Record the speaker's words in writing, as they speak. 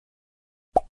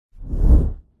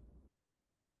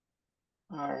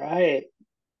All right.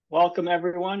 Welcome,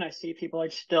 everyone. I see people are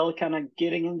still kind of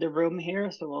getting in the room here,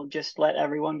 so we'll just let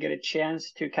everyone get a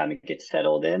chance to kind of get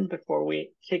settled in before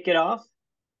we kick it off.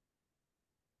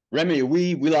 Remy,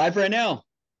 we live right now.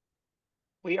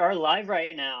 We are live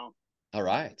right now. All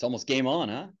right. It's almost game on,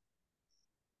 huh?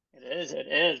 It is. It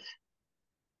is.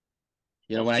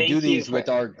 So When I do thank you these for, with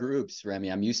our groups, Remy,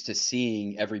 I'm used to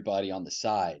seeing everybody on the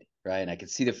side, right? And I can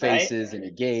see the right? faces and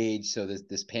engage. So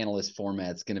this panelist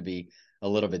format's going to be a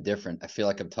little bit different. I feel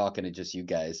like I'm talking to just you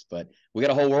guys, but we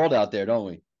got a whole world out there, don't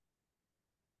we?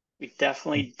 We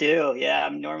definitely do. Yeah,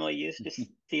 I'm normally used to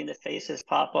seeing the faces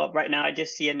pop up. Right now, I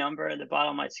just see a number at the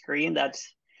bottom of my screen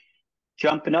that's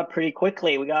jumping up pretty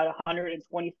quickly. We got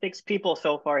 126 people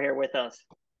so far here with us.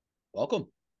 Welcome.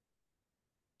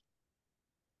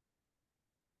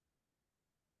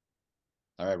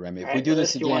 All right, Remy. All If we right, do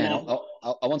this Lewis, you want again, to?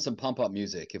 I want some pump up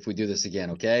music. If we do this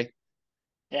again, okay?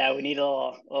 Yeah, we need a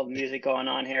little music going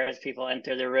on here as people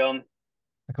enter the room.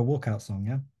 Like a walkout song,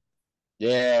 yeah?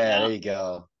 Yeah, there Yeah. you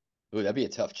go. Ooh, that'd be a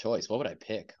tough choice. What would I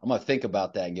pick? I'm gonna think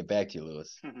about that and get back to you,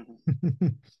 Lewis.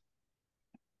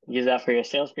 Use that for your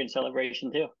SalesScreen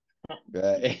celebration too.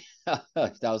 Right.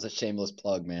 That was a shameless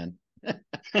plug, man.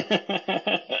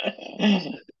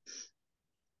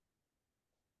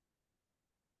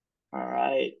 All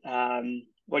right.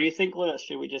 What do you think, Lewis?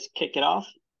 Should we just kick it off?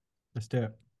 Let's do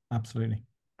it. Absolutely.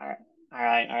 All right. All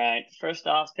right. All right. First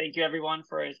off, thank you everyone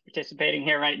for participating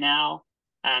here right now.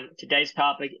 Today's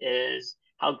topic is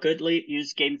how GoodLeap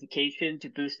use gamification to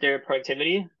boost their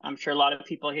productivity. I'm sure a lot of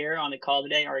people here on the call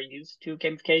today are used to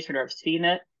gamification or have seen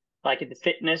it, like in the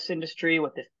fitness industry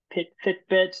with the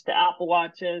Fitbits, the Apple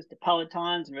Watches, the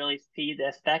Pelotons, and really see the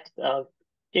effects of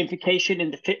gamification in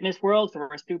the fitness world. So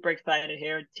we're super excited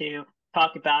here to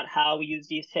talk about how we use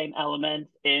these same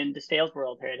elements in the sales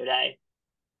world here today.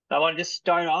 So I want to just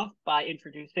start off by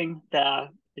introducing the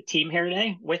team here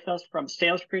today. With us from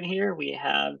SalesScreen here, we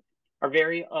have our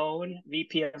very own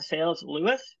VP of Sales,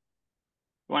 Lewis.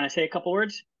 You want to say a couple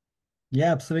words?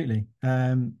 Yeah, absolutely.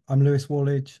 I'm Lewis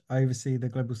Wallage. I oversee the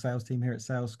global sales team here at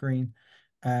SalesScreen.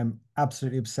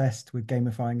 Absolutely obsessed with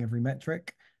gamifying every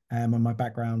metric. And my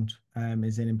background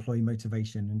is in employee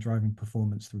motivation and driving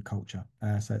performance through culture.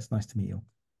 So it's nice to meet you all.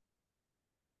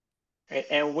 Right.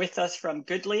 And with us from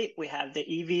GoodLeap, we have the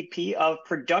EVP of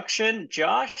Production,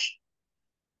 Josh.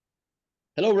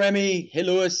 Hello, Remy. Hey,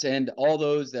 Lewis, and all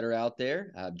those that are out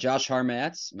there. Josh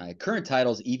Harmatz. My current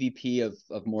title is EVP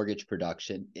of Mortgage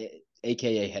Production,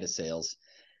 aka Head of Sales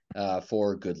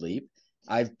for GoodLeap.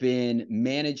 I've been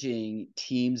managing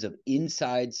teams of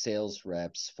inside sales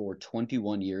reps for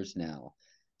 21 years now.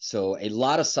 So a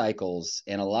lot of cycles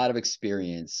and a lot of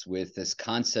experience with this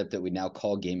concept that we now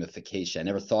call gamification. I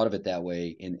never thought of it that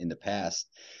way in the past.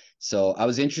 So I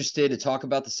was interested to talk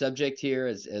about the subject here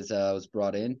as I was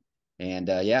brought in. And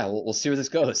yeah, we'll see where this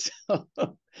goes. Back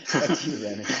to you,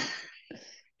 Remy.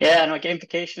 Yeah, no,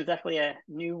 gamification is definitely a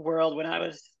new world. When I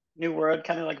was new word,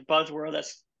 kind of like buzzword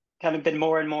that's kind of been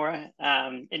more and more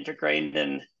integrated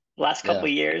in the last couple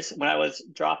Yeah. of years. When I was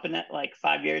dropping it like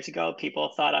 5 years ago,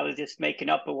 people thought I was just making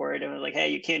up a word and was like, hey,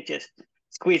 you can't just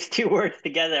squeeze two words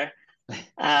together.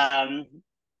 Um,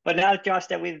 but now, Josh,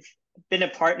 that we've been a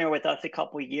partner with us a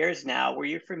couple of years now, were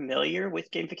you familiar with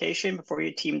gamification before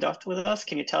you teamed up with us?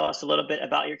 Can you tell us a little bit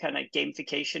about your kind of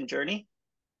gamification journey?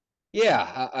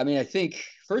 Yeah. I mean, I think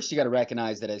first you got to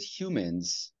recognize that as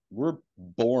humans, we're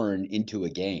born into a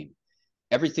game.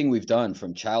 Everything we've done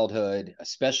from childhood,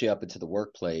 especially up into the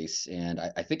workplace, and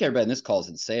I think everybody in this call is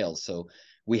in sales. So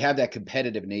we have that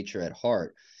competitive nature at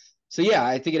heart. So yeah,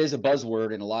 I think it is a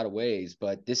buzzword in a lot of ways,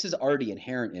 but this is already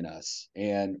inherent in us.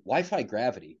 And why fight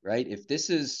gravity, right? If this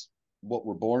is what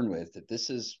we're born with, if this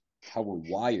is how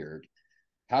we're wired,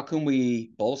 how can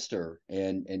we bolster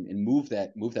and move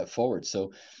that forward?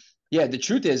 So yeah, the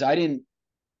truth is I didn't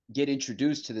get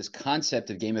introduced to this concept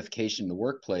of gamification in the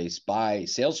workplace by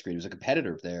SalesScreen. It was a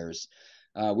competitor of theirs.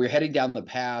 We were heading down the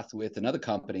path with another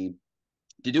company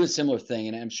to do a similar thing,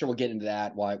 and I'm sure we'll get into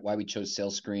that, why we chose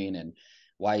SalesScreen and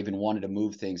why I even wanted to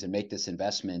move things and make this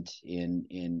investment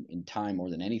in time more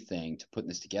than anything to putting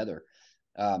this together.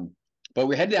 But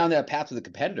we're heading down that path with a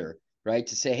competitor, right?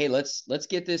 To say, hey, let's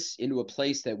get this into a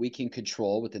place that we can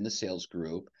control within the sales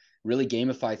group, really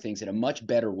gamify things in a much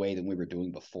better way than we were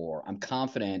doing before. I'm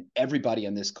confident everybody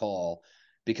on this call,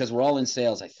 because we're all in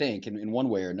sales, I think, in one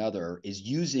way or another, is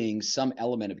using some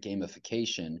element of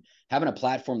gamification. Having a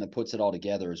platform that puts it all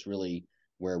together is really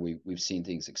where we've seen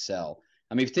things excel.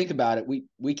 I mean, if you think about it, we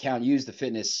use the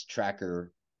fitness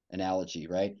tracker analogy,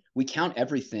 right? We count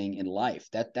everything in life.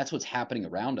 That's what's happening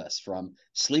around us, from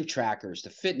sleep trackers to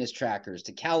fitness trackers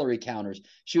to calorie counters.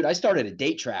 Shoot, I started a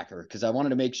date tracker because I wanted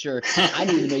to make sure I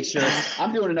needed to make sure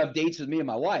I'm doing enough dates with me and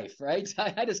my wife, right? So I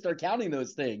had to start counting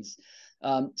those things.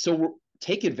 So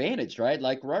take advantage, right?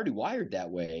 Like, we're already wired that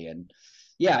way. And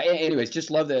yeah, anyways,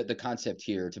 just love the concept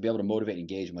here to be able to motivate and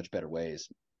engage in much better ways.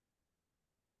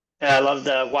 Yeah, I love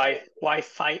the why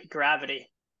fight gravity.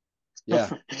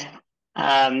 Yeah.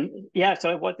 Yeah,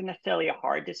 so it wasn't necessarily a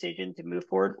hard decision to move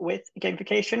forward with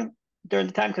gamification during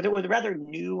the time because it was a rather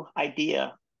new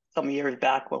idea some years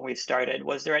back when we started.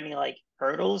 Was there any like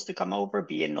hurdles to come over,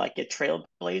 being like a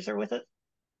trailblazer with it?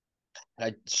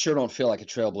 I sure don't feel like a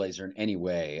trailblazer in any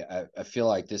way. I feel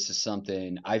like this is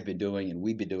something I've been doing and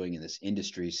we've been doing in this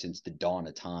industry since the dawn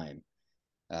of time.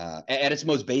 At its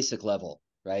most basic level,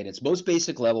 right? Its most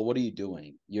basic level, what are you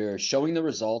doing? You're showing the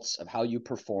results of how you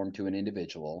perform to an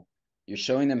individual. You're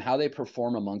showing them how they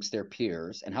perform amongst their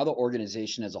peers and how the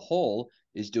organization as a whole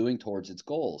is doing towards its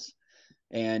goals.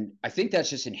 And I think that's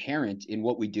just inherent in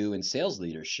what we do in sales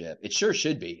leadership. It sure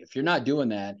should be. If you're not doing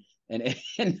that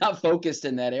and not focused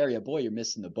in that area, boy, you're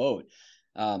missing the boat.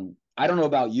 I don't know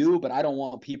about you, but I don't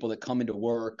want people that come into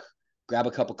work, grab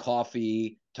a cup of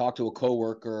coffee, talk to a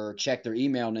coworker, check their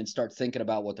email, and then start thinking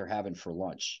about what they're having for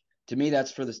lunch. To me,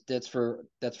 that's for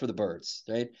the birds,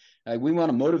 right? We want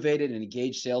a motivated and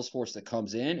engaged sales force that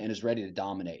comes in and is ready to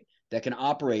dominate, that can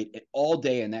operate all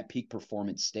day in that peak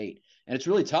performance state. And it's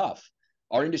really tough.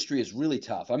 Our industry is really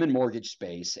tough. I'm in mortgage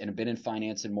space and have been in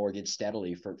finance and mortgage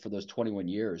steadily for those 21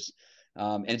 years.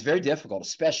 And it's very difficult,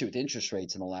 especially with interest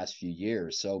rates in the last few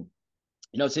years. So,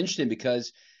 it's interesting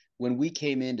because when we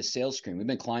came into SalesScreen, we've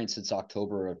been clients since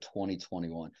October of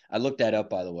 2021. I looked that up,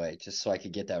 by the way, just so I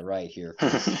could get that right here for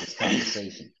this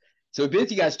conversation. So we've been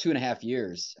with you guys 2.5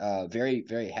 years, very,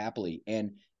 very happily.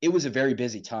 And it was a very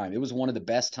busy time. It was one of the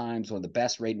best times, one of the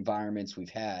best rate environments we've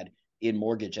had in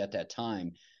mortgage at that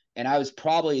time. And I was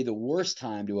probably the worst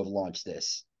time to have launched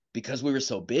this because we were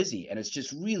so busy. And it's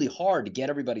just really hard to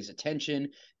get everybody's attention,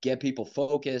 get people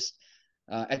focused.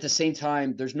 At the same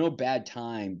time, there's no bad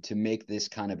time to make this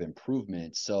kind of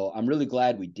improvement. So I'm really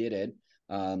glad we did it.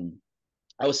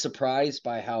 I was surprised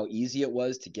by how easy it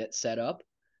was to get set up.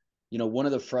 One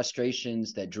of the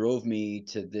frustrations that drove me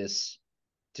to this,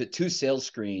 to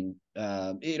SalesScreen,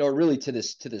 really to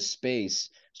this space,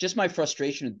 it's just my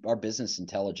frustration with our business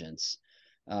intelligence.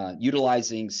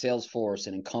 Utilizing Salesforce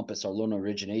and Encompass, our loan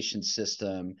origination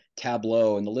system,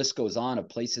 Tableau, and the list goes on of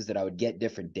places that I would get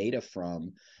different data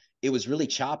from. It was really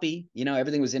choppy.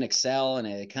 Everything was in Excel, and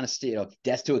it kind of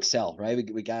death to Excel,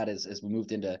 right? We got as we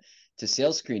moved into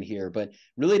SalesScreen here, but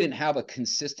really didn't have a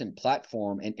consistent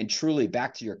platform. And truly,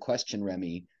 back to your question,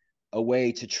 Remy, a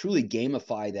way to truly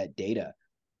gamify that data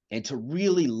and to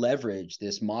really leverage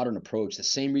this modern approach. The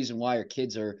same reason why our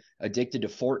kids are addicted to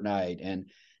Fortnite. And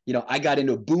I got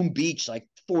into Boom Beach like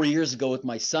 4 years ago with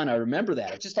my son. I remember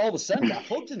that. I just all of a sudden got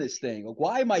hooked in this thing.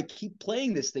 Why am I keep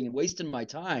playing this thing and wasting my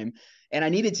time? And I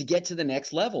needed to get to the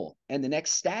next level and the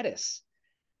next status.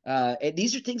 And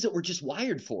these are things that we're just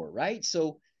wired for, right?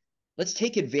 So let's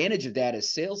take advantage of that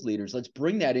as sales leaders. Let's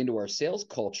bring that into our sales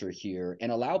culture here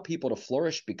and allow people to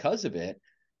flourish because of it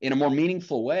in a more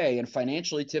meaningful way, and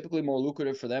financially typically more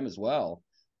lucrative for them as well.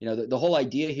 The whole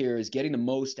idea here is getting the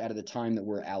most out of the time that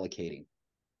we're allocating.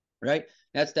 Right?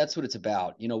 That's what it's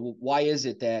about. Why is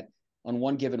it that on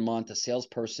one given month a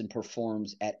salesperson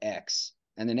performs at X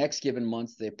and the next given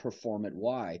month they perform at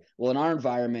Y? Well, in our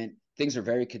environment, things are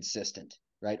very consistent,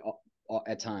 right?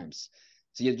 At times.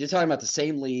 So you're talking about the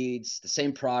same leads, the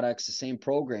same products, the same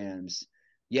programs,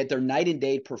 yet they're night and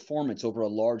day performance over a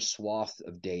large swath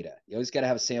of data. You always got to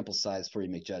have a sample size before you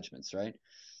make judgments, right?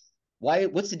 Why?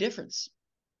 What's the difference?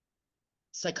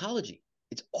 Psychology.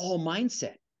 It's all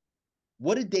mindset.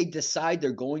 What did they decide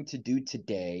they're going to do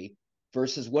today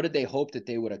versus what did they hope that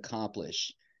they would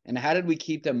accomplish? And how did we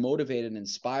keep them motivated and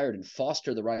inspired and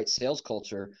foster the right sales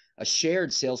culture, a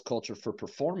shared sales culture for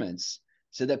performance,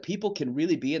 so that people can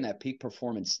really be in that peak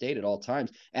performance state at all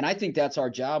times? And I think that's our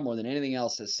job more than anything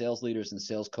else as sales leaders and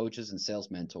sales coaches and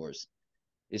sales mentors,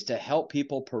 is to help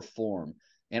people perform.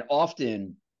 And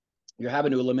often you're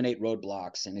having to eliminate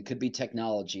roadblocks, and it could be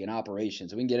technology and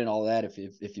operations. We can get into all that if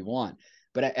you want.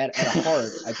 But at heart,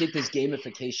 I think this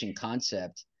gamification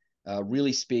concept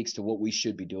really speaks to what we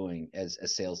should be doing as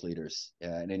sales leaders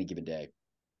in any given day.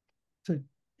 So,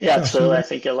 Yeah, Josh, absolutely. I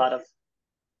think a lot of.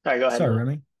 Sorry, go ahead. Sorry,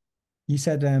 Remy. You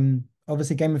said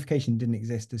obviously gamification didn't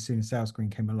exist as soon as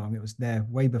SalesScreen came along. It was there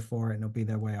way before it, and it'll be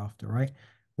there way after, right?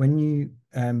 When you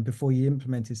before you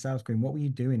implemented SalesScreen, what were you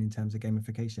doing in terms of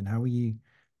gamification? How were you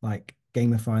like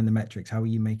gamifying the metrics? How are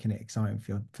you making it exciting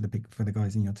for the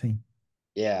guys in your team?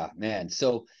 Yeah, man.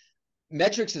 So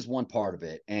metrics is one part of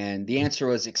it. And the answer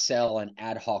was Excel and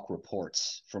ad hoc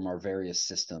reports from our various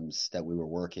systems that we were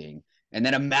working, and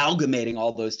then amalgamating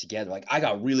all those together. Like, I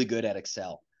got really good at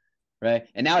Excel, right?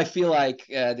 And now I feel like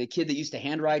the kid that used to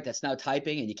handwrite that's now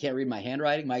typing, and you can't read my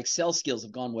handwriting. My Excel skills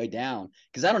have gone way down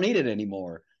because I don't need it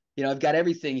anymore. I've got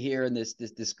everything here in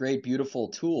this great, beautiful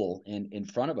tool in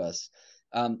front of us.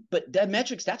 But that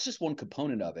metrics, that's just one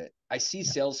component of it. I see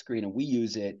SalesScreen and we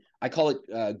use it. I call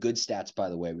it Good Stats, by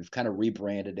the way. We've kind of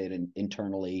rebranded it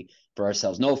internally for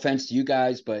ourselves. No offense to you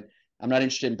guys, but I'm not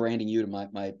interested in branding you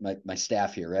to my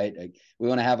staff here, right? We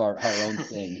want to have our own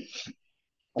thing.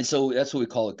 And so that's what we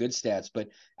call it, Good Stats. But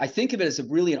I think of it as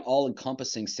really an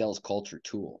all-encompassing sales culture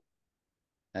tool.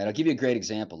 And I'll give you a great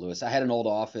example, Lewis. I had an old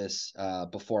office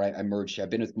before I merged. I've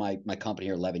been with my company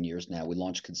here 11 years now. We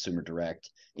launched Consumer Direct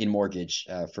in mortgage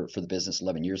for the business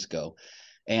 11 years ago.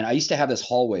 And I used to have this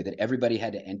hallway that everybody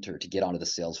had to enter to get onto the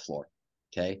sales floor.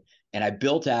 Okay. And I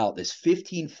built out this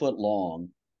 15-foot long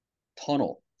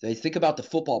tunnel. They think about the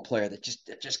football player that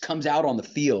just comes out on the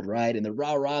field, right? And they're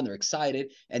rah-rah and they're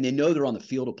excited and they know they're on the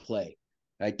field of play,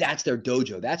 right? That's their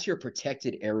dojo. That's your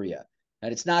protected area.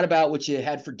 And it's not about what you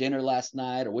had for dinner last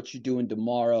night or what you're doing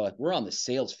tomorrow. Like, we're on the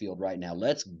sales field right now.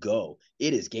 Let's go.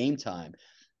 It is game time.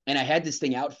 And I had this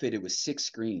thing outfitted with 6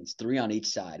 screens, 3 on each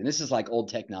side. And this is like old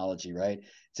technology, right?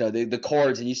 So the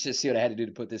cords, and you should see what I had to do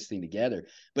to put this thing together.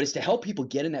 But it's to help people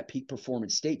get in that peak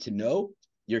performance state, to know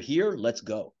you're here, let's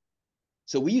go.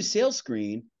 So we use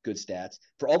SalesScreen, Good Stats,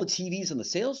 for all the TVs on the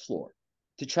sales floor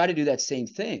to try to do that same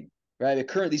thing, right?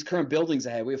 These current buildings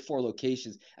I have, we have 4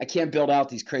 locations. I can't build out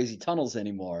these crazy tunnels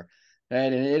anymore,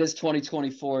 right? And it is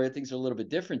 2024. Things are a little bit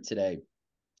different today.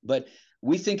 But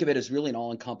we think of it as really an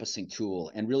all-encompassing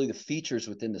tool, and really the features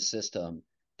within the system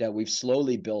that we've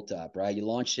slowly built up, right? You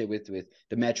launched it with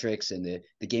the metrics and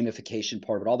the gamification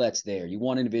part, but all that's there. You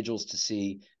want individuals to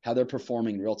see how they're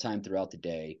performing in real time throughout the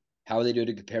day. How are they doing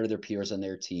to compare to their peers on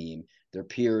their team, their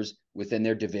peers within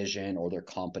their division or their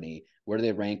company? Where do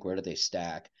they rank? Where do they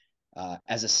stack?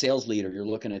 As a sales leader, you're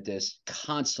looking at this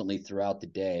constantly throughout the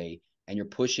day, and you're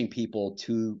pushing people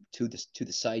to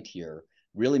the site here,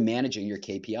 really managing your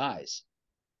KPIs.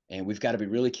 And we've got to be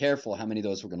really careful how many of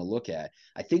those we're going to look at.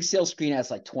 I think SalesScreen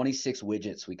has like 26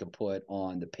 widgets we can put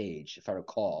on the page, if I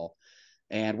recall.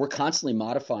 And we're constantly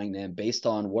modifying them based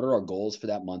on what are our goals for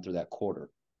that month or that quarter.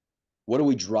 What are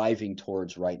we driving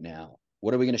towards right now?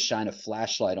 What are we going to shine a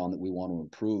flashlight on that we want to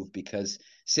improve? Because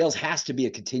sales has to be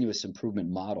a continuous improvement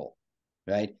model,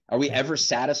 right? Are we ever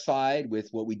satisfied with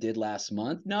what we did last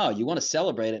month? No, you want to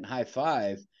celebrate it and high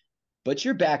five, but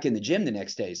you're back in the gym the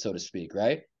next day, so to speak,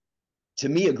 right? To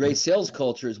me, a great sales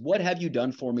culture is, what have you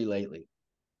done for me lately?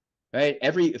 Right?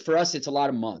 For us, it's a lot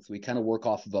of month. We kind of work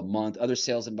off of a month. Other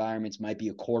sales environments might be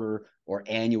a quarter or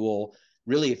annual.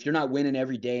 Really, if you're not winning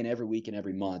every day and every week and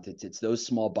every month, it's those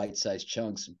small bite-sized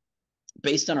chunks.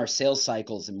 Based on our sales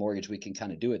cycles in mortgage, we can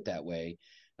kind of do it that way,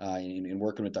 in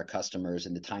working with our customers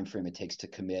and the time frame it takes to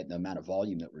commit and the amount of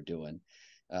volume that we're doing.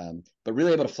 But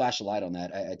really able to flash a light on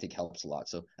that, I think helps a lot.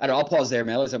 So I'll pause there,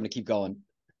 man. Otherwise, I'm going to keep going.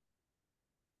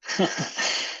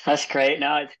 That's great.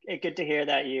 No, it's good to hear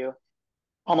that you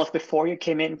almost before you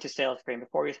came into SalesScreen,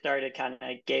 before you started kind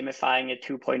of gamifying it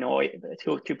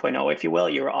 2.0, if you will,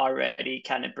 you were already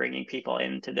kind of bringing people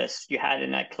into this. You had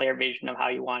that clear vision of how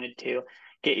you wanted to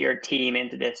get your team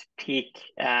into this peak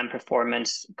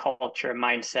performance culture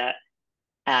mindset.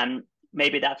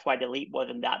 Maybe that's why the leap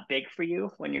wasn't that big for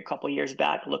you when you a couple of years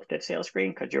back looked at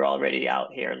SalesScreen, because you're already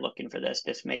out here looking for this.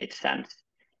 This made sense.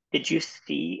 Did you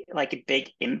see like a big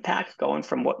impact going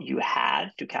from what you had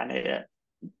to kind of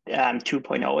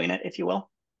 2.0 in it, if you will?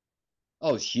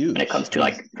 Oh, it's huge. When it comes to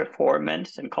like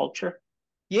performance and culture?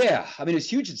 Yeah, I mean,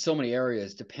 it's huge in so many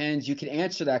areas. Depends. You can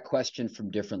answer that question from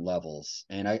different levels.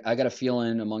 And I got a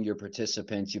feeling among your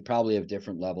participants, you probably have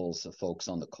different levels of folks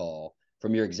on the call,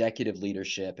 from your executive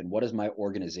leadership and what is my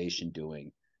organization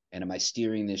doing? And am I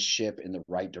steering this ship in the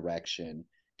right direction?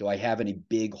 Do I have any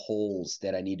big holes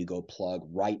that I need to go plug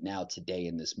right now, today,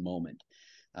 in this moment?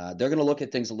 They're going to look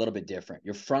at things a little bit different.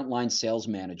 Your frontline sales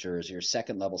managers, your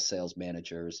second level sales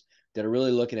managers that are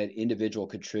really looking at individual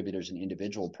contributors and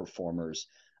individual performers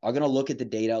are going to look at the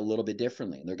data a little bit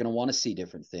differently. And they're going to want to see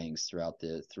different things throughout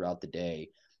the day,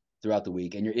 throughout the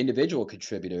week. And your individual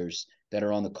contributors that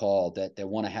are on the call that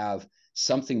want to have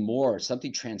something more,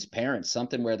 something transparent,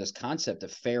 something where this concept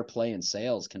of fair play in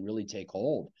sales can really take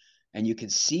hold. And you can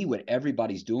see what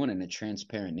everybody's doing in a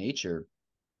transparent nature,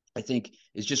 I think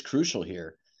is just crucial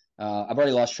here. I've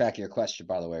already lost track of your question,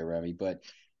 by the way, Remy, but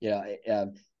yeah,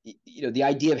 the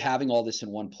idea of having all this in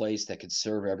one place that could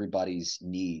serve everybody's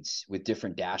needs with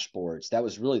different dashboards, that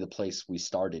was really the place we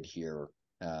started here.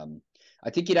 I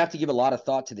think you'd have to give a lot of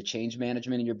thought to the change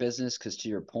management in your business, because to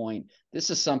your point, this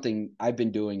is something I've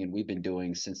been doing and we've been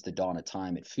doing since the dawn of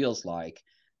time. It feels like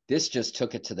this just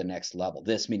took it to the next level.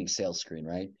 This meaning SalesScreen,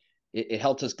 right? It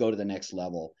helped us go to the next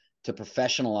level to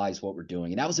professionalize what we're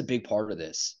doing. And that was a big part of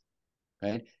this,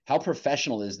 right? How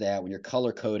professional is that when you're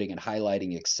color coding and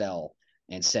highlighting Excel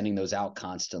and sending those out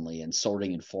constantly and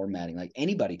sorting and formatting? Like,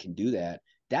 anybody can do that.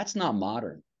 That's not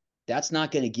modern. That's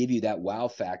not going to give you that wow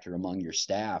factor among your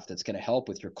staff that's going to help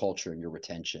with your culture and your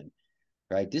retention,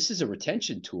 right? This is a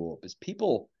retention tool, because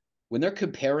people, when they're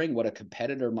comparing what a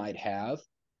competitor might have,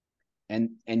 and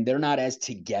they're not as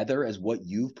together as what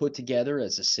you've put together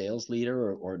as a sales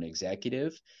leader or an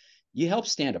executive, you help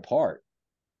stand apart.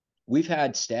 We've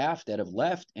had staff that have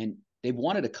left and they've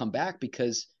wanted to come back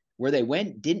because where they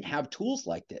went didn't have tools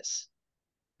like this,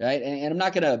 right? And I'm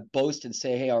not going to boast and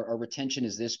say, hey, our retention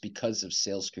is this because of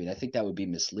SalesScreen. I think that would be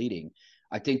misleading.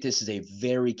 I think this is a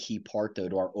very key part, though,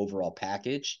 to our overall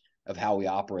package of how we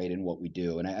operate and what we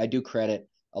do. And I do credit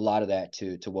a lot of that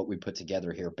to what we put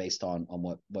together here based on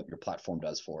what your platform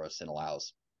does for us and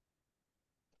allows.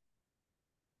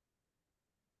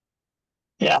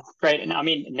 Yeah, great. And I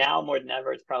mean, now more than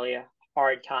ever, it's probably a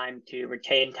hard time to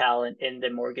retain talent in the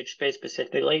mortgage space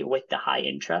specifically with the high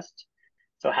interest.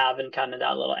 So having kind of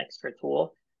that little extra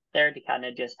tool there to kind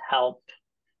of just help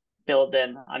build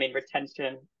in, I mean,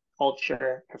 retention,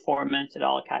 culture, performance, it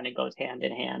all kind of goes hand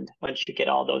in hand. Once you get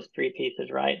all those three pieces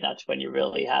right, that's when you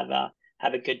really have a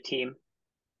good team.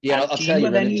 Yeah, I'll Do tell you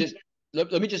you, have Remy, any? just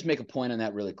let me just make a point on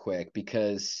that really quick,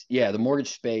 because yeah, the mortgage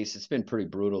space, it's been pretty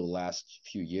brutal the last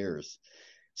few years.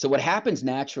 So what happens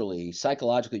naturally,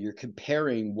 psychologically, you're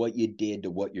comparing what you did to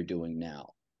what you're doing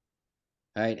now,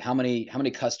 right? How many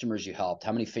customers you helped,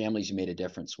 how many families you made a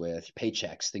difference with,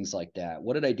 paychecks, things like that.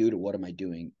 What did I do to what am I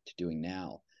doing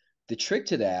now? The trick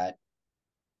to that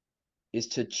is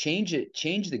to change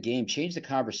the game, change the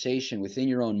conversation within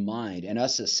your own mind and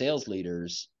us as sales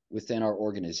leaders within our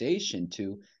organization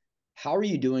to how are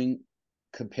you doing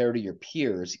compared to your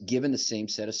peers given the same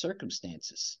set of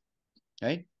circumstances,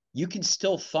 right? You can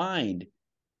still find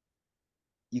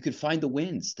the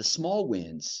wins, the small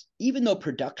wins, even though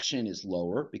production is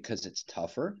lower because it's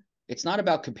tougher. It's not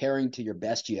about comparing to your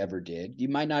best you ever did. You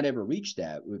might not ever reach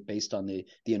that based on the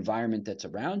environment that's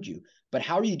around you. But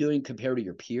how are you doing compared to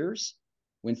your peers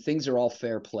when things are all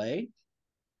fair play?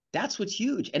 That's what's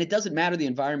huge. And it doesn't matter the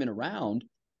environment around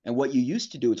and what you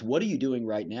used to do. It's what are you doing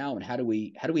right now, and how do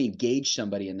we engage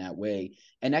somebody in that way?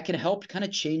 And that can help kind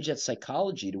of change that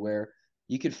psychology to where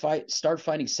you could start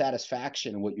finding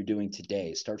satisfaction in what you're doing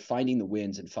today. Start finding the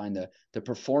wins and find the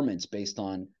performance based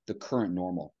on the current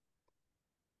normal.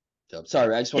 So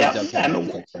sorry, I just want to Yeah, dovetail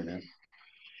that quick right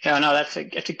now. no,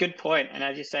 it's a good point. And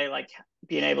as you say, like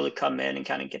being able to come in and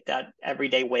kind of get that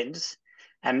everyday wins.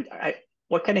 And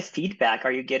what kind of feedback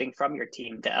are you getting from your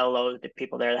team, the LOs, the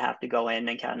people there that have to go in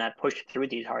and kind of push through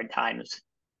these hard times?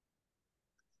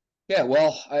 Yeah,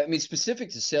 well, I mean,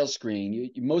 specific to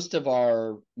SalesScreen, most of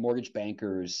our mortgage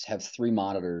bankers have 3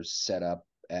 monitors set up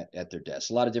at their desks.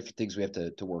 A lot of different things we have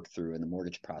to work through in the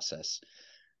mortgage process.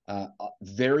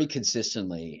 Very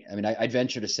consistently, I mean, I'd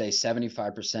venture to say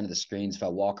 75% of the screens, if I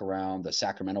walk around the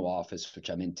Sacramento office, which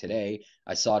I'm in today,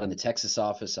 I saw it in the Texas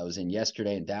office I was in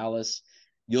yesterday in Dallas,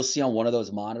 you'll see on one of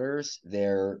those monitors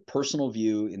their personal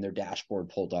view in their dashboard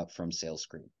pulled up from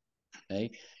SalesScreen.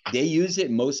 Okay? They use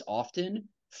it most often,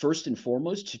 first and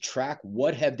foremost, to track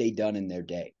what have they done in their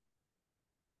day.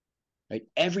 Right?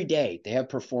 Every day they have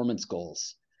performance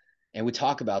goals. And we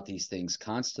talk about these things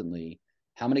constantly.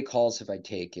 How many calls have I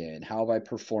taken? How have I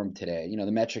performed today? You know,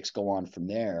 the metrics go on from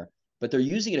there, but they're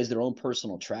using it as their own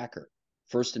personal tracker,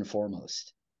 first and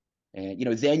foremost. And, you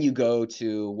know, then you go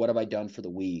to what have I done for the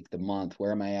week, the month,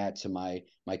 where am I at to my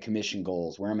commission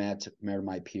goals, where am I at to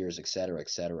my peers, et cetera, et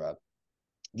cetera.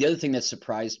 The other thing that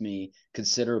surprised me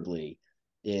considerably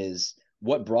is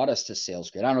what brought us to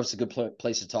SalesScreen. I don't know if it's a good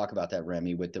place to talk about that,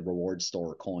 Remy, with the reward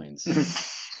store coins.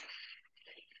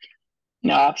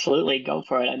 No, absolutely. Go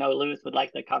for it. I know Lewis would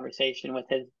like the conversation with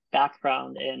his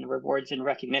background in rewards and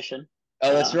recognition.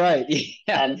 Oh, that's right.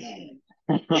 Yeah. And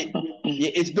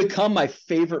It's become my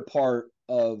favorite part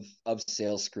of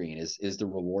SalesScreen is the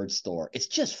reward store. It's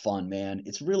just fun, man.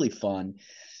 It's really fun.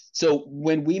 So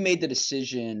when we made the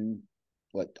decision,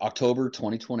 October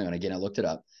 2020, and again, I looked it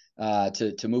up,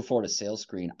 to move forward to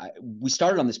SalesScreen, we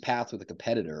started on this path with a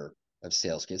competitor of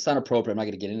SalesScreen. It's not appropriate. I'm not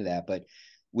going to get into that, but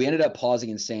we ended up pausing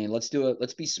and saying, let's do it.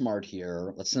 Let's be smart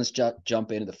here. Let's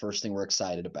jump into the first thing we're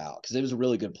excited about, because it was a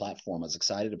really good platform. I was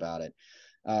excited about it.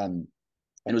 and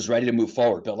was ready to move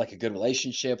forward, built like a good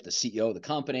relationship with the CEO of the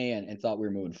company, and thought we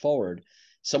were moving forward.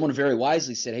 Someone very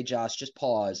wisely said, hey, Josh, just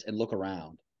pause and look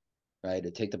around, right?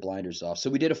 To take the blinders off. So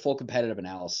we did a full competitive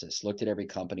analysis, looked at every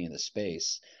company in the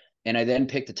space. And I then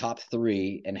picked the top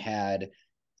 3 and had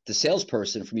the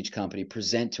salesperson from each company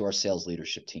present to our sales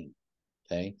leadership team.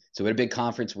 Okay. So we had a big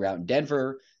conference. We're out in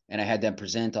Denver, and I had them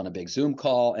present on a big Zoom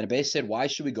call. And I basically said, why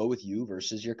should we go with you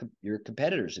versus your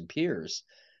competitors and peers?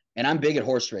 And I'm big at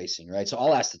horse racing, right? So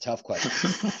I'll ask the tough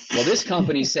questions. Well, this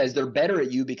company says they're better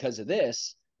at you because of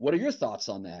this. What are your thoughts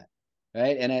on that?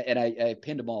 Right. And I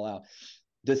pinned them all out.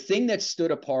 The thing that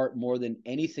stood apart more than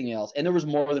anything else, and there was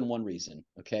more than one reason,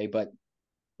 okay, but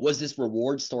was this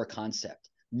reward store concept.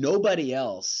 Nobody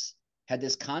else had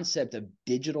this concept of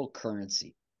digital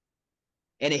currency.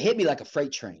 And it hit me like a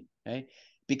freight train, right?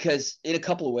 Because in a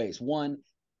couple of ways. One,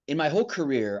 in my whole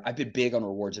career, I've been big on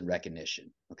rewards and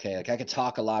recognition. Okay. Like I could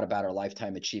talk a lot about our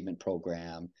lifetime achievement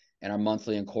program and our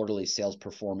monthly and quarterly sales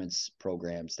performance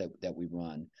programs that we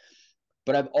run.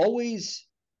 But I've always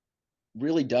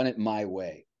really done it my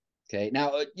way. Okay.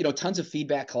 Now, tons of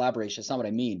feedback, collaboration. That's not what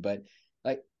I mean, but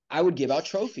like I would give out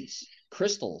trophies,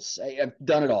 crystals. I've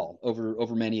done it all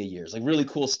over many years, like really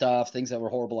cool stuff, things that were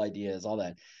horrible ideas, all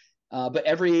that. But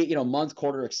every, month,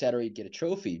 quarter, et cetera, you'd get a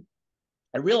trophy.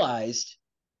 I realized,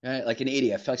 right, like an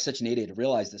idiot, I felt like such an idiot to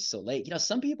realize this so late.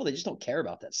 Some people, they just don't care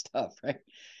about that stuff, right?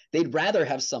 They'd rather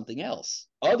have something else.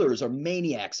 Others are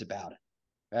maniacs about it.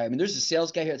 Right? I mean, there's a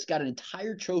sales guy here that's got an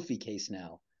entire trophy case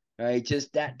now, right?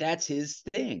 Just that's his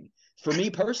thing. For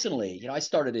me personally, I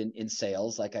started in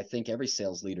sales, like I think every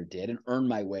sales leader did, and earned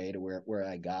my way to where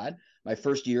I got. My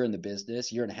first year in the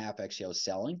business, year and a half actually, I was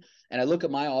selling. And I look at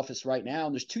my office right now,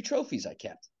 and there's 2 trophies I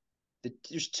kept.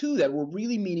 There's 2 that were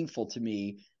really meaningful to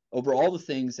me over all the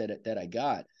things that I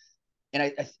got. And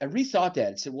I rethought that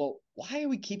and said, well, why do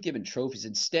we keep giving trophies?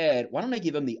 Instead, why don't I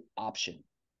give them the option?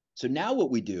 So now what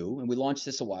we do, and we launched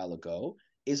this a while ago,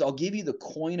 is I'll give you the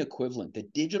coin equivalent, the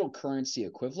digital currency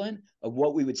equivalent of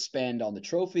what we would spend on the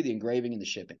trophy, the engraving, and the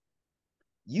shipping.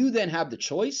 You then have the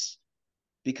choice,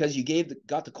 because you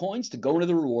got the coins, to go into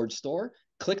the reward store,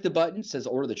 click the button, says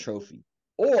order the trophy.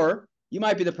 Or you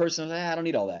might be the person who's, I don't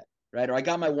need all that, right? Or I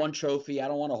got my 1 trophy, I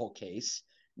don't want a whole case.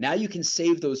 Now you can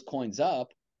save those coins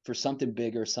up for something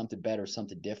bigger, something better,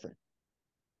 something different.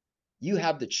 You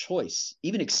have the choice,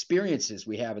 even experiences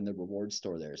we have in the reward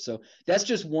store there. So that's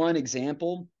just one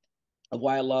example of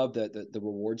why I love the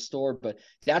reward store. But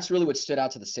that's really what stood out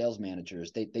to the sales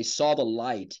managers. They saw the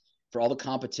light for all the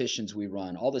competitions we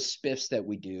run, all the spiffs that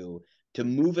we do, to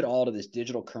move it all to this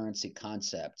digital currency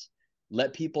concept.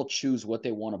 Let people choose what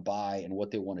they want to buy and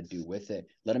what they want to do with it.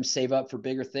 Let them save up for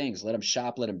bigger things. Let them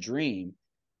shop. Let them dream.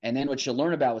 And then what you'll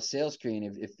learn about with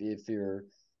SalesScreen,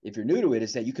 if you're new to it,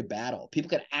 is that you could battle. People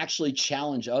can actually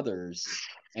challenge others,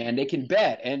 and they can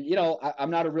bet. And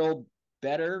I'm not a real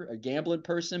better, a gambling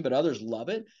person, but others love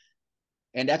it.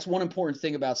 And that's one important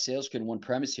thing about SalesScreen, one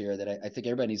premise here that I think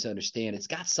everybody needs to understand. It's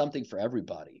got something for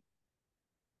everybody.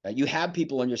 Right? You have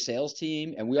people on your sales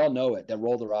team, and we all know it, that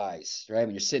roll their eyes, right?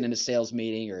 When you're sitting in a sales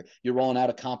meeting or you're rolling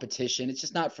out a competition, it's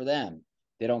just not for them.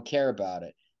 They don't care about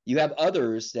it. You have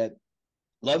others that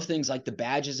love things like the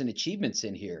badges and achievements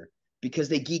in here because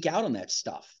they geek out on that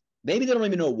stuff. Maybe they don't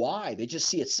even know why. They just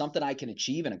see it's something I can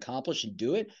achieve and accomplish and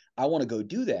do it. I want to go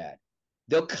do that.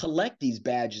 They'll collect these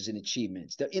badges and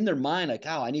achievements. They're in their mind like,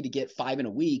 I need to get 5 in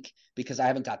a week because I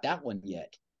haven't got that one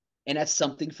yet. And that's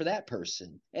something for that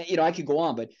person. And, I could go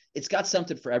on, but it's got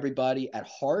something for everybody. At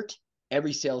heart,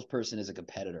 every salesperson is a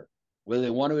competitor. Whether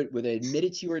they admit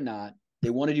it to you or not,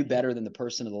 they want to do better than the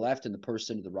person to the left and the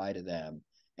person to the right of them.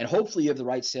 And hopefully you have the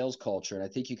right sales culture. And I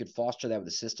think you could foster that with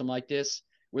a system like this,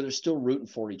 where they're still rooting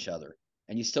for each other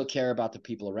and you still care about the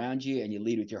people around you, and you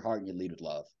lead with your heart and you lead with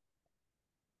love.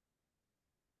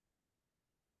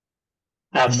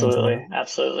 Absolutely.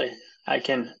 I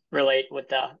can relate with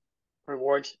the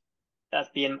rewards. That's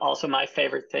being also my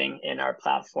favorite thing in our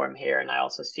platform here. And I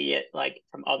also see it like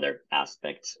from other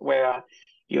aspects where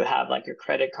you have like your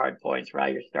credit card points,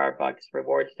 right? Your Starbucks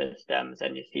reward systems,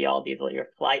 and you see all these your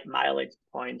flight mileage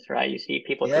points, right? You see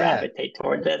people gravitate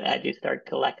towards it, and you start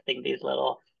collecting these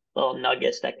little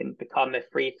nuggets that can become a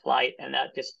free flight. And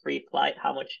that just free flight,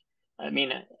 how much, I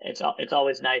mean, it's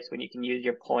always nice when you can use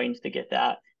your points to get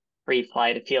that free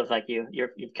flight. It feels like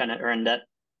you've kind of earned it.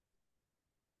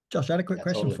 Josh, I had a quick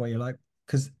question for you,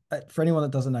 because for anyone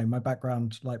that doesn't know, my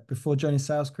background, before joining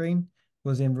SalesScreen,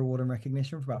 was in reward and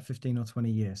recognition for about 15 or 20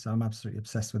 years. So I'm absolutely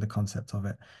obsessed with the concept of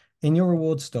it. In your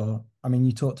reward store, I mean,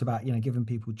 you talked about, giving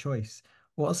people choice.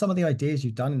 What are some of the ideas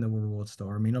you've done in the reward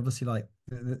store? I mean, obviously,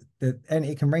 and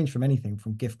it can range from anything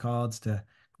from gift cards to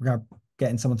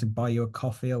getting someone to buy you a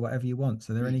coffee or whatever you want.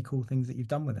 So, are there any cool things that you've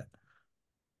done with it?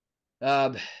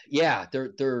 Yeah,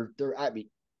 I mean,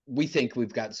 we think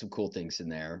we've got some cool things in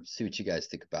there. See what you guys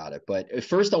think about it. But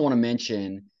first, I want to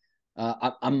mention,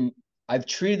 I've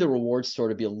treated the reward store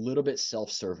to be a little bit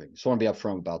self-serving. So I want to be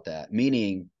upfront about that.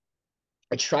 Meaning,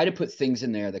 I try to put things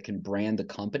in there that can brand the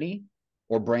company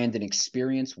or brand an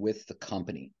experience with the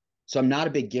company. So I'm not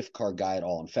a big gift card guy at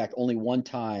all. In fact, only one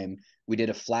time we did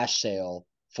a flash sale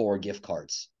for gift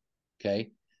cards.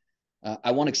 Okay.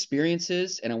 I want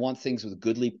experiences and I want things with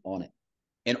GoodLeap on it,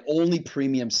 and only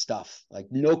premium stuff. Like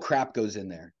no crap goes in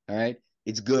there. All right.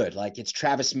 It's good. Like it's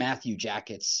Travis Matthew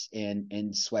jackets and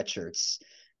sweatshirts.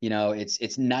 You know,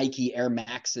 it's Nike Air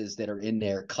Maxes that are in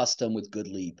there, custom with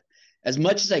GoodLeap. As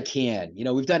much as I can. You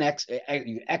know, we've done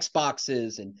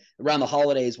Xboxes, and around the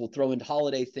holidays, we'll throw in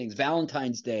holiday things.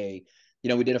 Valentine's Day, you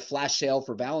know, we did a flash sale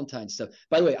for Valentine's stuff.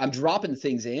 By the way, I'm dropping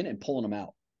things in and pulling them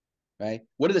out. Right?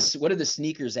 What did the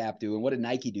sneakers app do, and what did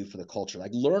Nike do for the culture?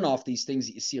 Like learn off these things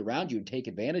that you see around you and take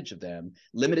advantage of them.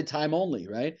 Limited time only,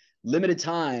 right? Limited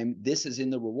time. This is in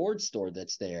the reward store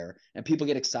that's there, and people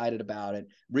get excited about it.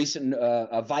 Recent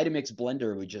a Vitamix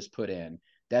blender we just put in.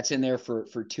 That's in there for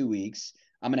 2 weeks.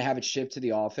 I'm gonna have it shipped to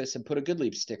the office and put a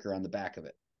GoodLeap sticker on the back of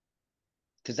it,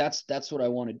 because that's what I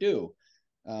want to do.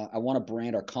 I want to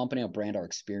brand our company, I'll brand our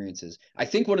experiences. I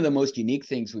think one of the most unique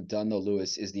things we've done, though,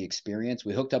 Lewis, is the experience.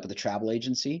 We hooked up with a travel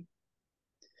agency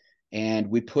and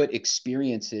we put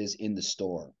experiences in the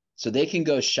store. So they can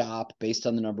go shop based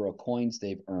on the number of coins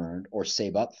they've earned or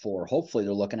save up for. Hopefully,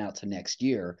 they're looking out to next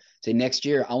year. Say, next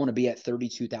year, I want to be at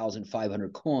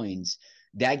 32,500 coins.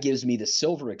 That gives me the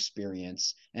silver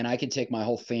experience, and I can take my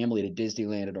whole family to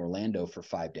Disneyland in Orlando for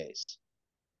 5 days.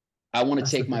 I want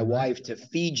to take my wife to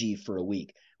Fiji for a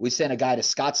week. We sent a guy to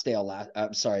Scotland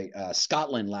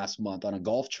last month on a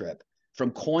golf trip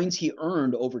from coins he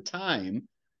earned over time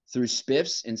through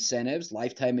spiffs, incentives,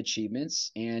 lifetime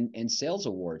achievements, and sales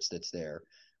awards that's there.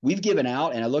 We've given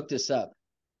out, and I looked this up,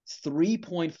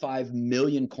 3.5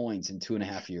 million coins in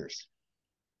 2.5 years.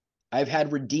 I've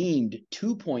had redeemed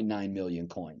 2.9 million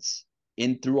coins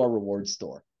through our reward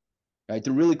store, right?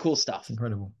 They're really cool stuff. It's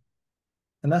incredible.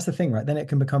 And that's the thing, right? Then it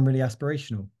can become really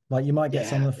aspirational. Like you might get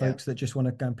some of the folks that just want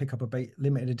to go and pick up a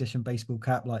limited edition baseball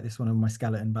cap like this one on my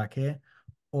skeleton back here.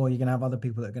 Or you're going to have other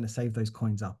people that are going to save those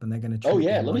coins up and they're going to treat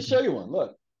let me show you one.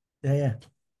 Look. Yeah.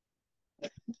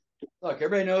 Look,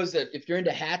 everybody knows that if you're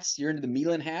into hats, you're into the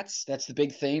Milan hats. That's the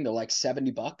big thing. They're like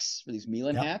 $70 for these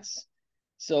Milan hats.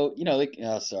 So, you know, like,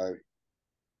 oh, sorry.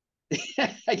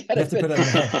 I gotta put it on the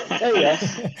head. There you go.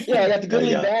 Yeah, I got the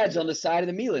GoodLeap badge on the side of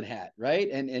the Milan hat, right?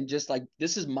 And just like,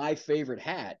 this is my favorite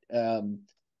hat.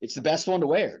 It's the best one to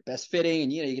wear, best fitting,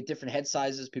 and you know, you get different head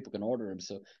sizes. People can order them,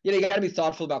 so you know, you got to be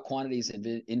thoughtful about quantities and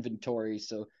inventory.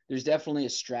 So there's definitely a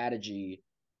strategy.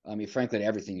 I mean, frankly,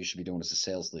 everything you should be doing as a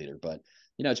sales leader, but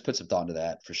you know, just put some thought into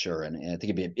that for sure. And I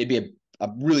think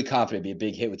I'm really confident it'd be a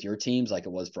big hit with your teams, like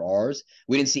it was for ours.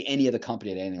 We didn't see any other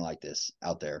company at anything like this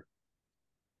out there.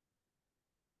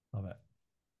 Love it.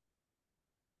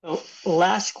 So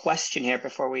last question here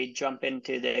before we jump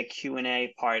into the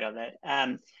Q&A part of it.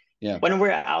 When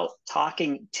we're out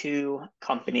talking to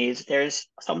companies, there's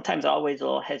sometimes always a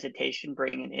little hesitation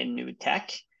bringing in new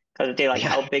tech because they're like,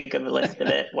 how big of a list of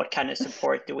it? What kind of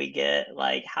support do we get?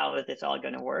 Like, how is this all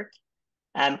going to work?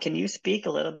 Can you speak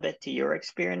a little bit to your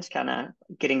experience kind of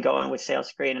getting going with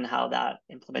SalesScreen and how that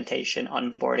implementation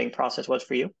onboarding process was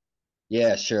for you?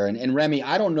 Yeah, sure. And Remy,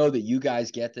 I don't know that you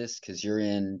guys get this because you're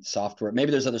in software. Maybe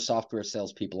there's other software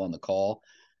salespeople on the call,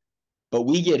 but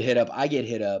we get hit up. I get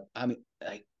hit up. I mean,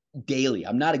 like daily.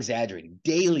 I'm not exaggerating.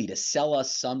 Daily to sell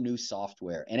us some new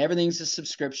software, and everything's a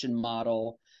subscription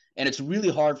model. And it's really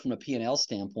hard from a P&L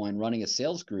standpoint, running a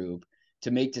sales group,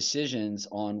 to make decisions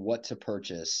on what to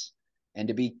purchase and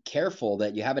to be careful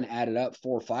that you haven't added up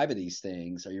 4 or 5 of these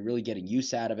things. Are you really getting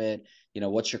use out of it? You know,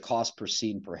 what's your cost per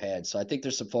seat and per head? So I think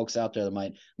there's some folks out there that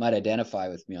might identify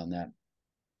with me on that.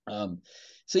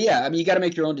 So yeah, I mean, you got to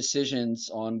make your own decisions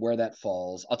on where that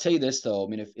falls. I'll tell you this though. I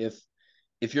mean,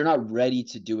 if you're not ready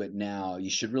to do it now, you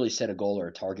should really set a goal or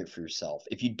a target for yourself.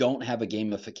 If you don't have a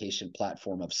gamification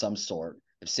platform of some sort,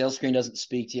 if SalesScreen doesn't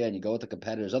speak to you and you go with the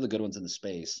competitors, other good ones in the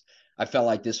space, I felt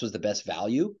like this was the best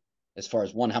value as far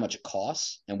as, one, how much it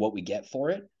costs and what we get for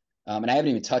it. And I haven't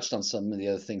even touched on some of the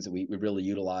other things that we really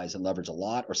utilize and leverage a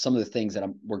lot, or some of the things that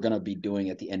we're going to be doing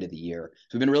at the end of the year.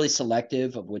 So we've been really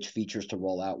selective of which features to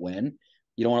roll out when.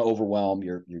 You don't want to overwhelm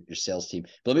your sales team.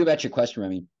 But let me go back to your question,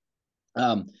 Remy.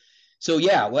 So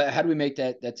yeah, how do we make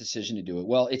that decision to do it?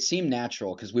 Well, it seemed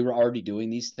natural because we were already doing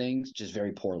these things just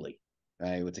very poorly.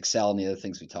 right? With Excel and the other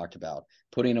things we talked about.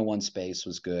 Putting it in one space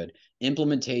was good.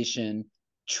 Implementation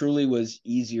truly was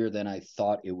easier than I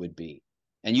thought it would be.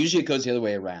 And usually it goes the other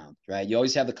way around, right? You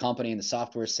always have the company and the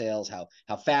software sales, how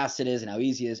fast it is and how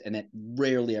easy it is, and that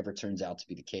rarely ever turns out to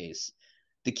be the case.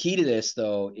 The key to this,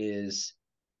 though, is,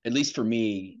 at least for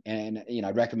me, and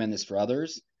I recommend this for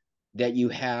others, that you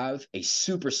have a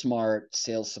super smart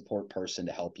sales support person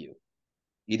to help you.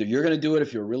 Either you're going to do it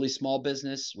if you're a really small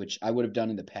business, which I would have done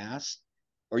in the past,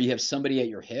 or you have somebody at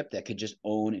your hip that could just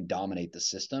own and dominate the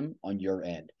system on your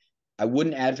end. I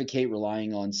wouldn't advocate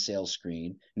relying on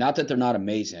SalesScreen. Not that they're not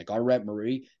amazing. Like our rep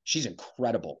Marie, she's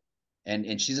incredible.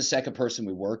 And she's the second person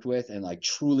we worked with and like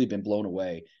truly been blown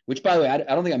away, which by the way, I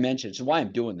don't think I mentioned. So why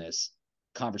I'm doing this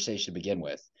conversation to begin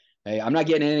with. Hey, I'm not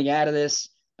getting anything out of this.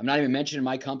 I'm not even mentioning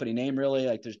my company name really.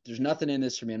 Like there's nothing in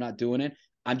this for me. I'm not doing it.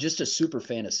 I'm just a super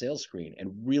fan of SalesScreen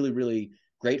and really, really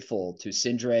grateful to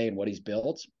Sindre and what he's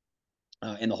built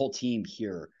and the whole team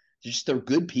here. They're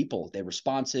good people. They're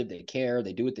responsive. They care.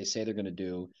 They do what they say they're going to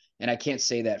do. And I can't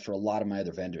say that for a lot of my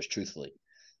other vendors, truthfully.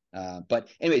 But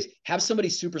anyways, have somebody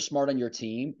super smart on your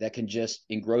team that can just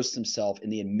engross themselves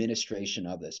in the administration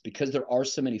of this, because there are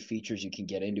so many features you can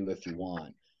get into if you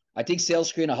want. I think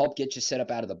SalesScreen will help get you set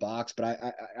up out of the box,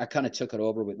 but I kind of took it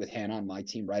over with Hannah on my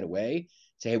team right away.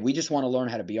 Say, hey, we just want to learn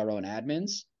how to be our own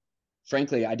admins.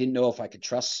 Frankly, I didn't know if I could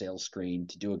trust SalesScreen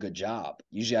to do a good job.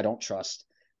 Usually I don't trust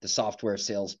the software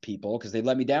sales people because they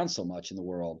let me down so much in the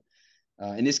world.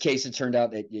 In this case, it turned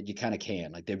out that you kind of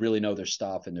can. Like they really know their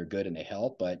stuff and they're good and they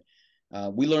help. But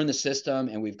we learned the system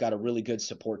and we've got a really good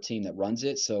support team that runs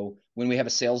it. So when we have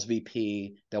a sales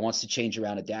VP that wants to change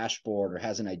around a dashboard or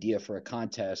has an idea for a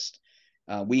contest,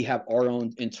 we have our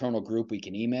own internal group we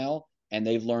can email, and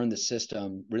they've learned the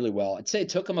system really well. I'd say it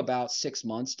took them about 6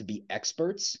 months to be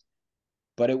experts,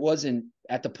 but it wasn't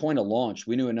at the point of launch.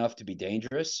 We knew enough to be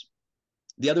dangerous.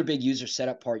 The other big user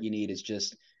setup part you need is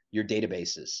just your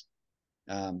databases.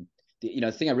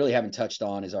 The thing I really haven't touched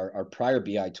on is our prior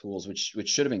BI tools, which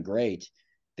should have been great.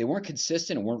 They weren't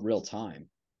consistent and weren't real time.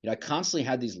 I constantly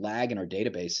had these lag in our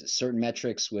databases. Certain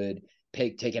metrics would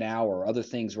take an hour. Other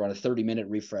things were on a 30-minute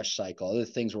refresh cycle. Other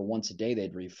things were once a day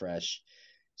they'd refresh.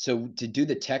 So to do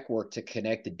the tech work to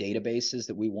connect the databases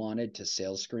that we wanted to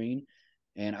SalesScreen,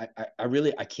 and I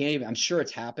can't even, I'm sure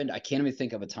it's happened. I can't even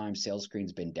think of a time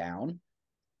SalesScreen's been down.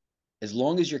 As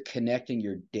long as you're connecting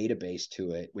your database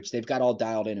to it, which they've got all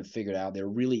dialed in and figured out, they're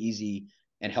really easy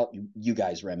and help you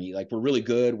guys, Remy. Like we're really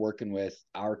good working with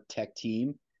our tech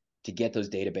team to get those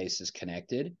databases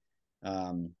connected.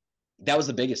 That was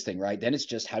the biggest thing, right? Then it's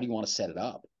just how do you want to set it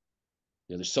up?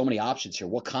 There's so many options here.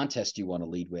 What contest do you want to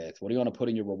lead with? What do you want to put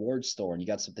in your reward store? And you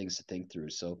got some things to think through.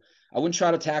 So I wouldn't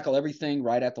try to tackle everything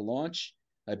right at the launch.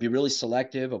 I'd be really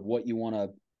selective of what you want to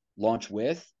launch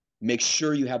with. Make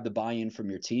sure you have the buy-in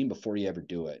from your team before you ever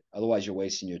do it. Otherwise, you're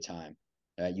wasting your time.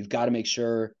 You've got to make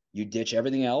sure you ditch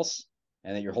everything else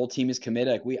and that your whole team is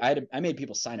committed. Like I made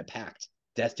people sign a pact,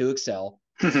 death to Excel.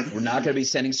 We're not going to be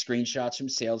sending screenshots from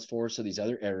Salesforce or these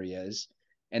other areas.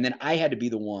 And then I had to be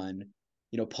the one,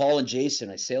 Paul and Jason,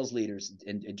 as sales leaders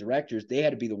and directors, they had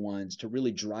to be the ones to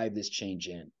really drive this change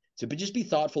in. So, but just be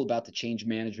thoughtful about the change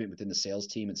management within the sales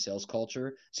team and sales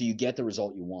culture so you get the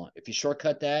result you want. If you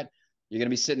shortcut that, you're going to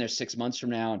be sitting there 6 months from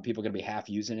now and people are going to be half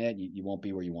using it. You won't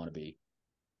be where you want to be.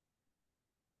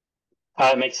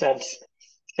 Makes sense.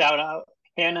 Shout out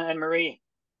Hannah and Marie.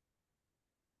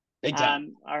 Big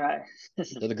time. All right.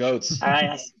 They're the goats. All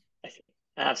right.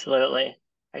 Absolutely.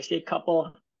 I see a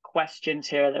couple questions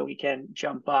here that we can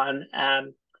jump on.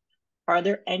 Are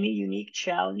there any unique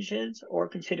challenges or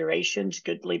considerations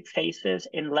GoodLeap faces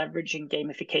in leveraging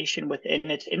gamification within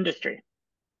its industry?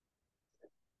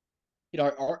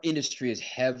 Our industry is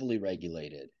heavily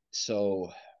regulated.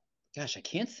 So, gosh, I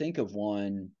can't think of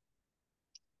one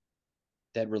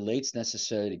that relates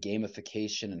necessarily to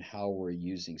gamification and how we're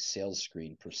using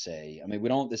SalesScreen per se. I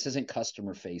mean, this isn't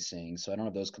customer facing, so I don't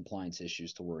have those compliance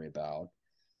issues to worry about.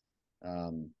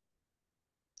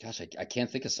 Gosh, I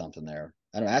can't think of something there.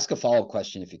 I don't know. Ask a follow-up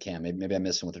question if you can. Maybe I'm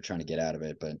missing what they're trying to get out of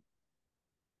it, but.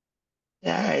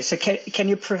 All right. So can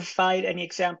you provide any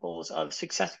examples of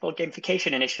successful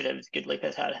gamification initiatives GoodLeap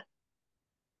has had?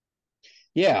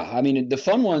 Yeah, I mean, the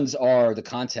fun ones are the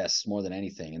contests more than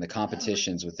anything and the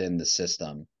competitions within the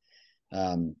system.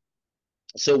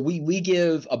 So we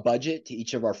give a budget to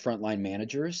each of our frontline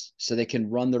managers so they can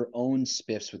run their own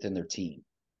spiffs within their team.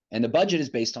 And the budget is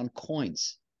based on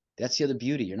coins. That's the other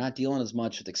beauty. You're not dealing as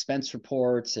much with expense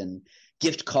reports and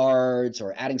gift cards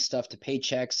or adding stuff to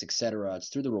paychecks, et cetera. It's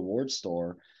through the reward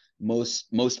store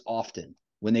most often.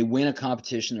 When they win a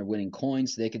competition, they're winning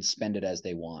coins. They can spend it as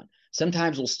they want.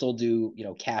 Sometimes we'll still do,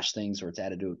 cash things where it's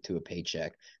added to a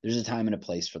paycheck. There's a time and a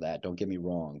place for that. Don't get me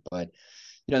wrong. But,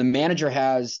 the manager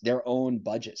has their own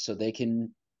budget, so they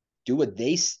can do what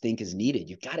they think is needed.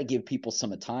 You've got to give people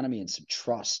some autonomy and some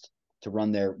trust to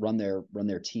run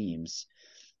their teams.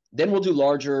 Then we'll do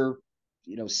larger,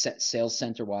 sales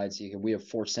center wide. So we have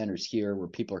 4 centers here where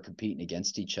people are competing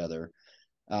against each other.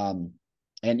 And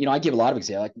I give a lot of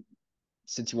examples. Like,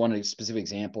 since you wanted a specific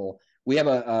example, we have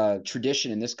a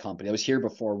tradition in this company. I was here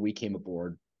before we came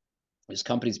aboard. This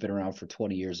company's been around for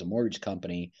 20 years, a mortgage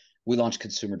company. We launched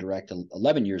Consumer Direct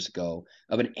 11 years ago,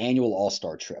 of an annual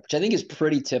all-star trip, which I think is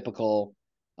pretty typical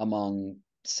among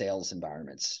sales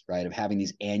environments, right? Of having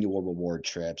these annual reward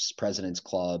trips, president's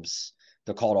clubs.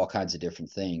 They're called all kinds of different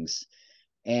things.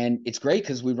 And it's great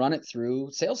because we run it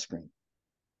through SalesScreen,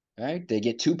 right? They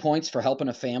get 2 points for helping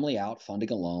a family out,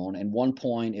 funding a loan, and 1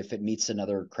 point if it meets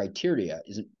another criteria.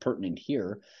 Isn't pertinent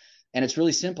here. And it's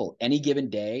really simple. Any given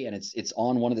day, and it's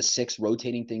on one of the 6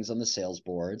 rotating things on the sales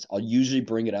boards. I'll usually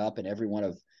bring it up in every one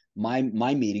of my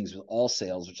meetings with all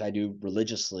sales, which I do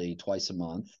religiously twice a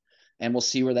month. And we'll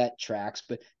see where that tracks.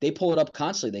 But they pull it up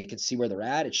constantly. They can see where they're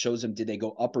at. It shows them, did they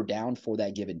go up or down for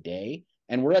that given day?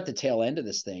 And we're at the tail end of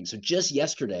this thing. So just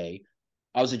yesterday,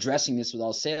 I was addressing this with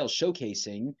all sales,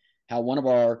 showcasing how one of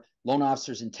our loan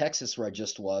officers in Texas, where I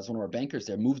just was, one of our bankers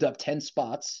there, moved up 10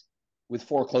 spots with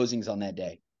 4 closings on that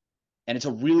day. And it's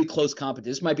a really close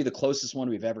competition. This might be the closest one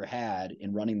we've ever had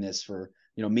in running this for,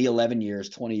 me 11 years,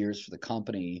 20 years for the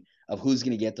company, of who's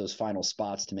going to get those final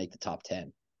spots to make the top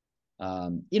 10.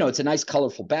 It's a nice,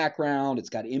 colorful background.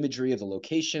 It's got imagery of the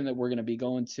location that we're going to be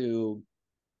going to.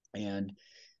 And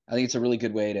I think it's a really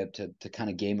good way to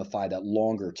kind of gamify that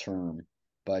longer term.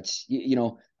 But,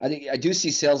 I think I do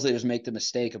see sales leaders make the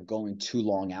mistake of going too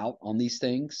long out on these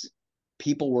things.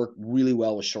 People work really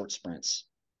well with short sprints.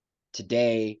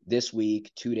 Today, this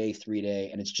week, 2 day, 3 day.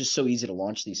 And it's just so easy to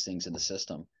launch these things in the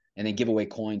system and then give away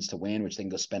coins to win, which they can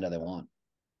go spend how they want.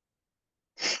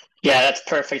 Yeah, that's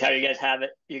perfect how you guys have it.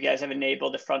 You guys have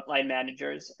enabled the frontline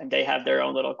managers, and they have their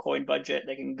own little coin budget.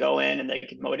 They can go in and they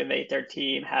can motivate their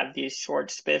team, have these short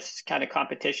spiffs kind of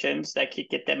competitions that can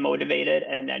get them motivated.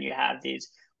 And then you have these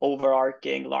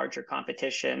overarching larger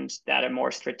competitions that are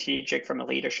more strategic from a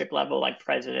leadership level, like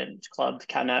President's Club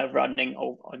kind of running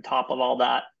on top of all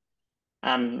that.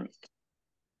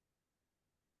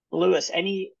 Lewis,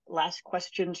 any last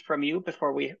questions from you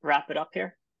before we wrap it up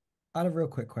here? I had a real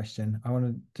quick question. I want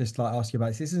to just ask you about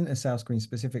this. This isn't a SalesScreen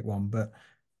specific one, but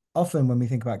often when we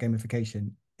think about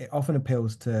gamification, it often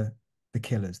appeals to the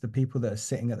killers, the people that are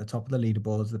sitting at the top of the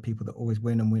leaderboards, the people that always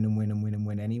win and win and win and win and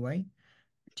win anyway.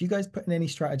 Do you guys put in any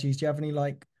strategies? Do you have any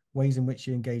ways in which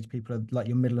you engage people, like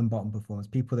your middle and bottom performers,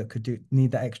 people that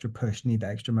need that extra push, need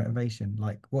that extra motivation?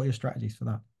 What are your strategies for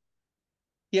that?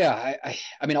 Yeah,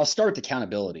 I mean, I'll start with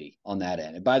accountability on that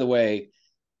end. And by the way,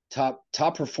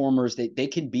 top performers, they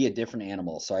can be a different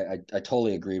animal. So I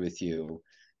totally agree with you.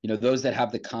 Those that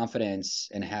have the confidence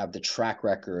and have the track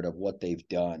record of what they've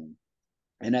done,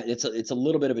 and it's a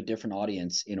little bit of a different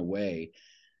audience in a way.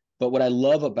 But what I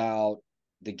love about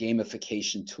the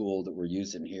gamification tool that we're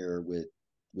using here with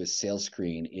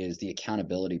SalesScreen is the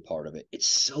accountability part of it. It's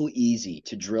so easy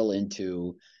to drill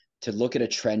into, to look at a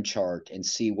trend chart and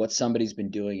see what somebody's been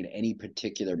doing in any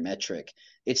particular metric.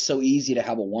 It's so easy to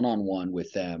have a one-on-one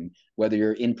with them, whether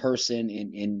you're in person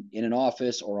in an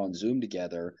office or on Zoom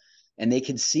together, and they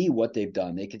can see what they've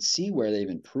done. They can see where they've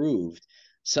improved.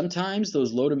 Sometimes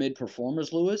those low to mid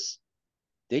performers, Lewis,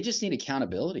 they just need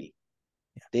accountability.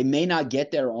 Yeah. They may not get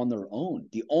there on their own.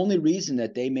 The only reason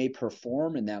that they may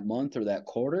perform in that month or that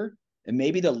quarter, and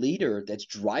maybe the leader that's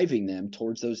driving them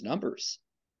towards those numbers.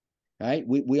 Right?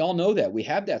 We all know that. We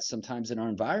have that sometimes in our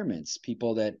environments.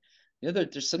 People that,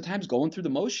 they're sometimes going through the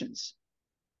motions.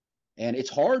 And it's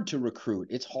hard to recruit.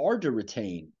 It's hard to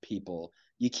retain people.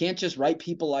 You can't just write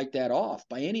people like that off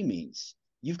by any means.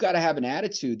 You've got to have an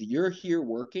attitude that you're here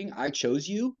working. I chose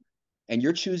you, and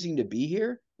you're choosing to be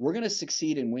here. We're going to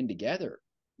succeed and win together.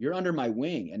 You're under my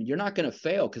wing, and you're not going to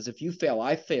fail, because if you fail,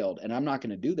 I failed, and I'm not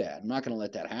going to do that. I'm not going to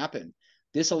let that happen.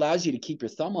 This allows you to keep your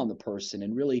thumb on the person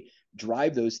and really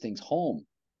drive those things home.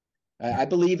 I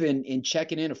believe in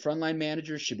checking in. A frontline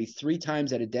manager should be 3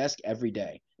 times at a desk every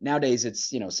day. Nowadays,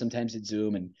 it's, sometimes it's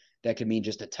Zoom, and that can mean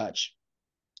just a touch.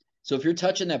 So if you're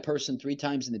touching that person 3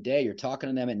 times in the day, you're talking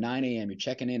to them at 9 a.m., you're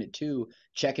checking in at 2,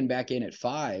 checking back in at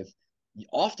 5.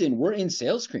 Often we're in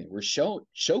SalesScreen. We're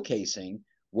showcasing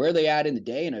where they at in the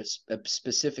day in a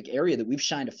specific area that we've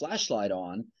shined a flashlight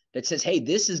on that says, hey,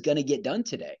 this is going to get done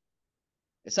today.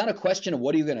 It's not a question of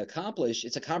what are you going to accomplish.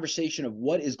 It's a conversation of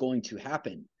what is going to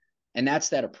happen. And that's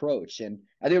that approach. And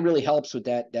I think it really helps with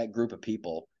that group of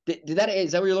people. Is that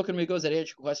where you're looking at me go? Is that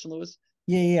answer your question, Lewis?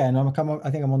 Yeah, and I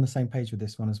think I'm on the same page with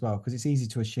this one as well, because it's easy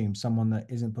to assume someone that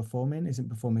isn't performing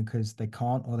because they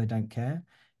can't or they don't care.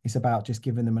 It's about just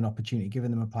giving them an opportunity,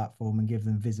 giving them a platform, and give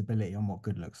them visibility on what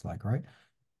good looks like, right?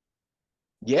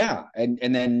 Yeah, and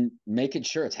then making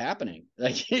sure it's happening.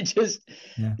 Like it just,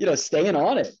 Yeah, staying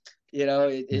on it. yeah,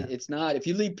 It's not, if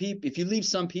you leave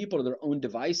some people to their own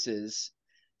devices,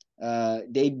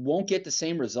 they won't get the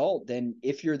same result than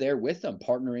if you're there with them,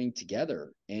 partnering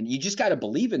together. And you just got to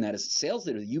believe in that as a sales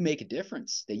leader, that you make a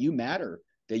difference, that you matter,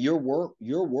 that your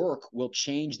work will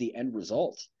change the end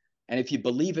result. And if you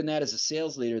believe in that as a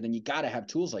sales leader, then you got to have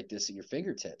tools like this at your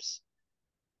fingertips.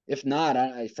 If not,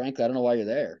 frankly, I don't know why you're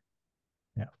there.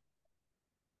 yeah.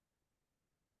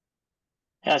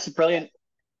 That's a brilliant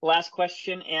last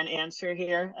question and answer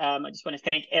here. I just want to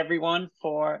thank everyone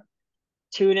for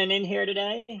tuning in here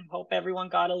today. Hope everyone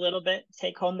got a little bit to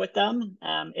take home with them.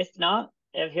 If not,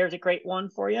 here's a great one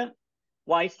for you.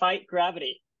 Why fight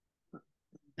gravity?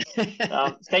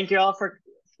 Thank you all for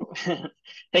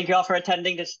thank you all for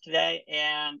attending this today.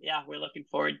 And yeah, we're looking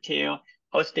forward to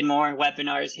hosting more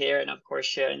webinars here, and of course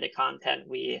sharing the content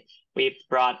we've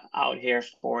brought out here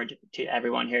forward to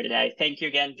everyone here today. Thank you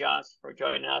again, Josh, for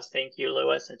joining us. Thank you,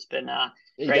 Lewis. It's been a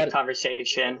great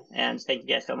conversation, and thank you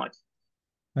guys so much.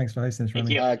 Thanks for hosting this,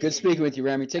 Remy. Thank you. Good speaking with you,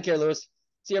 Remy. Take care, Lewis.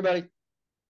 See you, everybody.